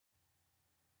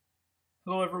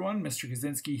Hello everyone, Mr.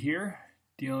 Kaczynski here,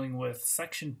 dealing with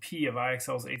Section P of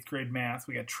IXL's 8th grade math.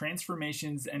 We got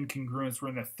transformations and congruence. We're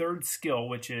in the third skill,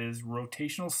 which is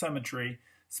rotational symmetry,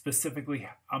 specifically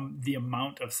the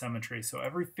amount of symmetry. So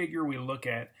every figure we look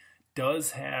at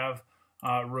does have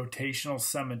rotational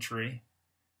symmetry,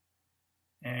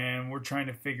 and we're trying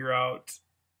to figure out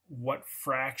what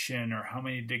fraction or how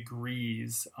many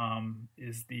degrees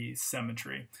is the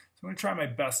symmetry. So I'm going to try my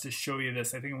best to show you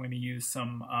this. I think I'm going to use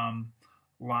some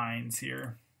lines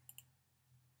here.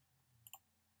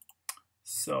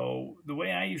 So the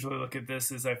way I usually look at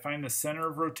this is I find the center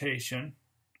of rotation,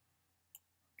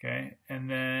 okay,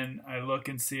 and then I look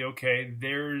and see, okay,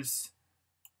 there's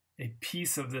a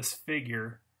piece of this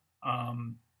figure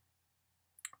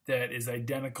that is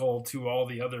identical to all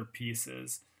the other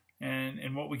pieces.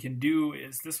 And what we can do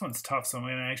is, this one's tough, so I'm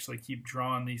going to actually keep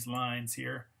drawing these lines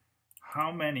here.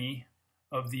 How many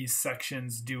of these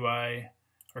sections do I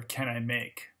or can I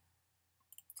make?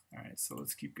 All right, so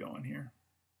let's keep going here.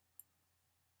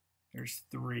 There's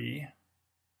 3,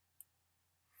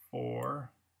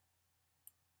 4,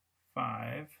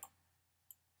 5,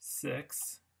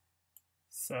 6,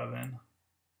 7,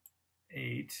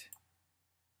 8,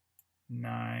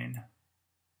 9,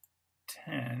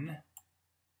 10,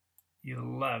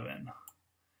 11.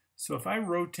 So if I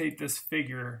rotate this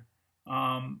figure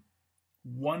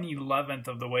 1/11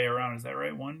 of the way around, is that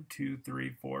right? 1, 2,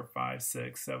 3, 4, 5,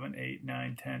 6, 7, 8,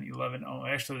 9, 10, 11. Oh,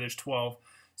 actually there's 12.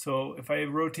 So if I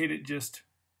rotate it just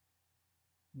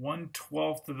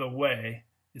 1/12 of the way,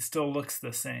 it still looks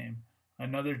the same.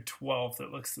 Another 12th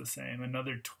that looks the same.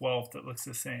 Another 12th that looks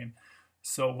the same.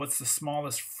 So what's the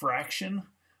smallest fraction?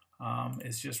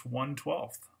 Is just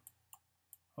 1/12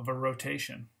 of a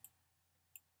rotation.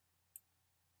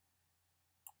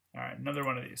 All right, another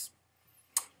one of these.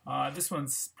 This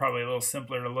one's probably a little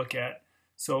simpler to look at.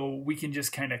 So we can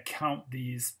just kind of count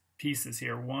these pieces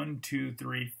here. 1, 2,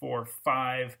 3, 4,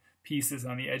 5 pieces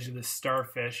on the edge of the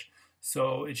starfish.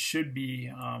 So it should be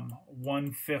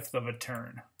 1/5 of a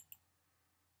turn.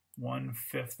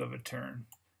 1/5 of a turn.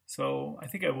 So I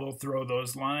think I will throw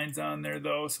those lines on there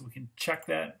though, so we can check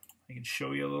that. I can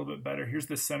show you a little bit better. Here's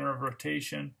the center of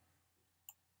rotation.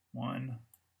 1,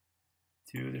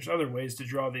 2. There's other ways to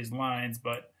draw these lines,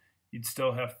 but you'd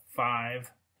still have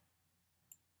 5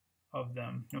 of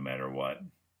them no matter what.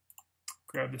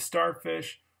 Grab the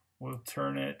starfish, we'll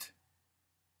turn it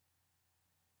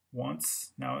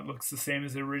once, now it looks the same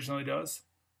as it originally does.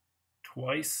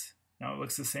 Twice, now it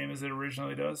looks the same as it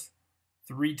originally does.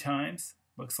 3 times,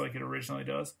 looks like it originally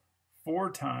does. 4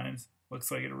 times,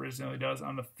 looks like it originally does.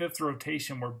 On the 5th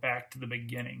rotation, we're back to the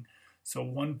beginning. So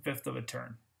 1/5 of a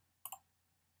turn.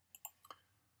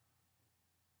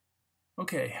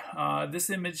 Okay,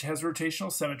 this image has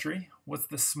rotational symmetry. What's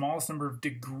the smallest number of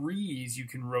degrees you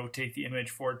can rotate the image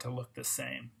for it to look the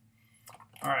same?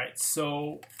 All right,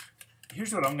 so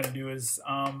here's what I'm going to do is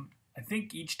I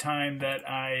think each time that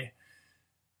I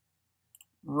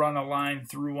run a line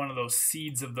through one of those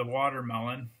seeds of the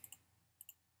watermelon,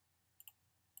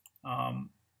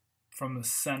 from the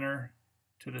center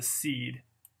to the seed,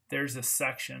 there's a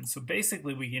section. So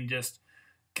basically we can just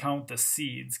count the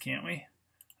seeds, can't we?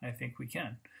 I think we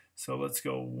can. So let's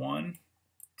go 1,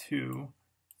 2,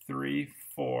 3,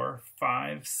 4,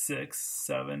 5, 6,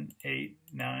 7, 8,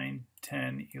 9,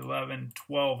 10, 11,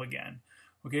 12 again.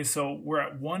 Okay, so we're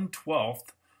at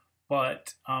 1/12,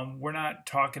 but we're not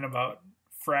talking about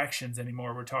fractions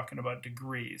anymore. We're talking about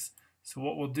degrees. So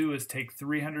what we'll do is take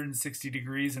 360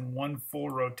 degrees in one full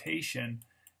rotation,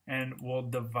 and we'll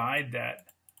divide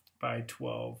that by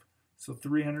 12. So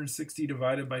 360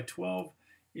 divided by 12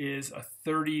 is a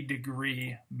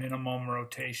 30-degree minimum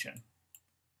rotation.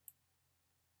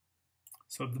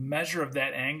 So the measure of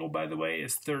that angle, by the way,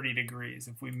 is 30 degrees.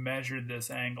 If we measured this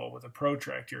angle with a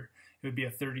protractor, it would be a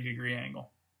 30-degree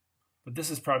angle. But this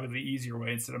is probably the easier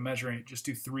way. Instead of measuring it, just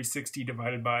do 360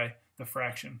 divided by the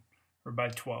fraction, or by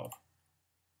 12.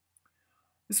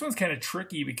 This one's kind of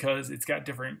tricky because it's got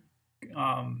different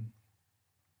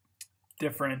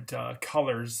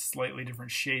colors, slightly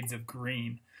different shades of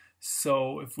green.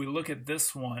 So if we look at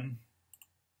this one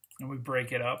and we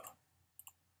break it up,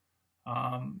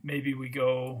 maybe we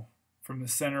go from the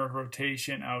center of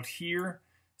rotation out here.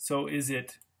 So is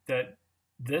it that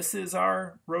this is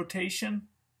our rotation?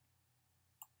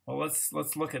 Well, let's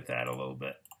look at that a little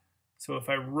bit. So if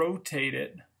I rotate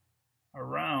it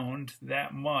around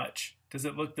that much, does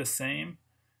it look the same?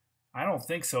 I don't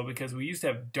think so, because we used to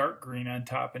have dark green on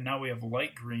top and now we have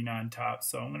light green on top.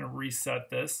 So I'm going to reset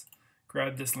this,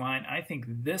 grab this line. I think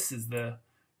this is the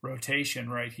rotation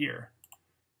right here.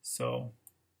 So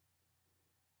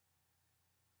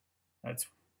that's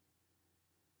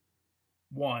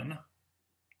 1.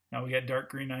 Now we got dark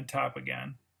green on top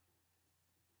again.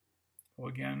 So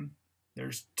again,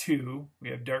 there's 2. We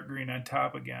have dark green on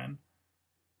top again.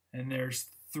 And there's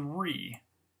 3.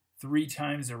 3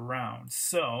 times around.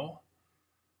 So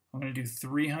I'm going to do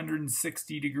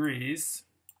 360 degrees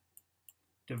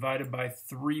divided by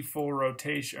 3 full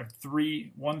rotation, or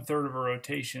 1/3 of a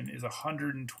rotation is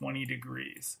 120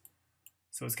 degrees.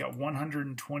 So it's got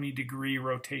 120 degree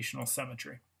rotational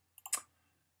symmetry.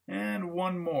 And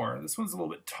one more. This one's a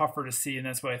little bit tougher to see, and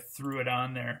that's why I threw it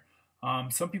on there.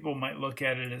 Some people might look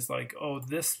at it as like, oh,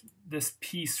 this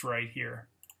piece right here.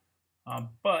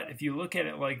 But if you look at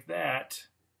it like that,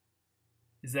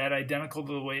 is that identical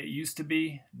to the way it used to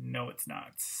be? No, it's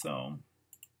not. So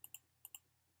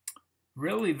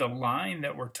really the line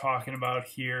that we're talking about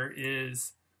here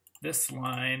is this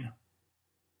line,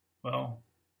 well,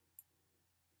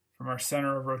 from our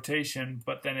center of rotation,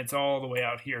 but then it's all the way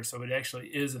out here, so it actually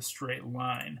is a straight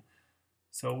line.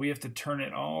 So we have to turn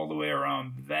it all the way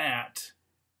around that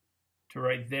to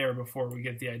right there before we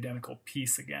get the identical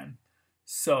piece again.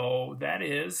 So that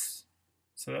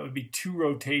would be 2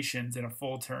 rotations in a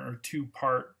full turn, or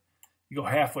 2-part. You go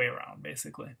halfway around,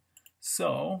 basically.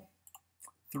 So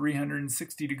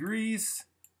 360 degrees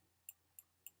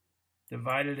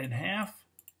divided in half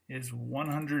is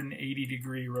 180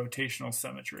 degree rotational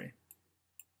symmetry.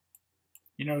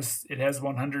 You notice it has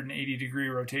 180 degree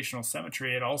rotational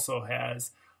symmetry. It also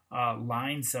has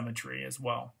line symmetry as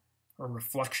well, or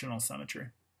reflectional symmetry.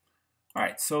 All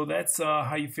right, so that's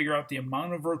how you figure out the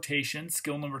amount of rotation,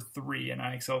 skill number 3 in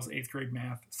IXL's 8th grade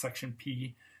math, section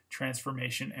P,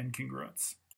 transformation and congruence.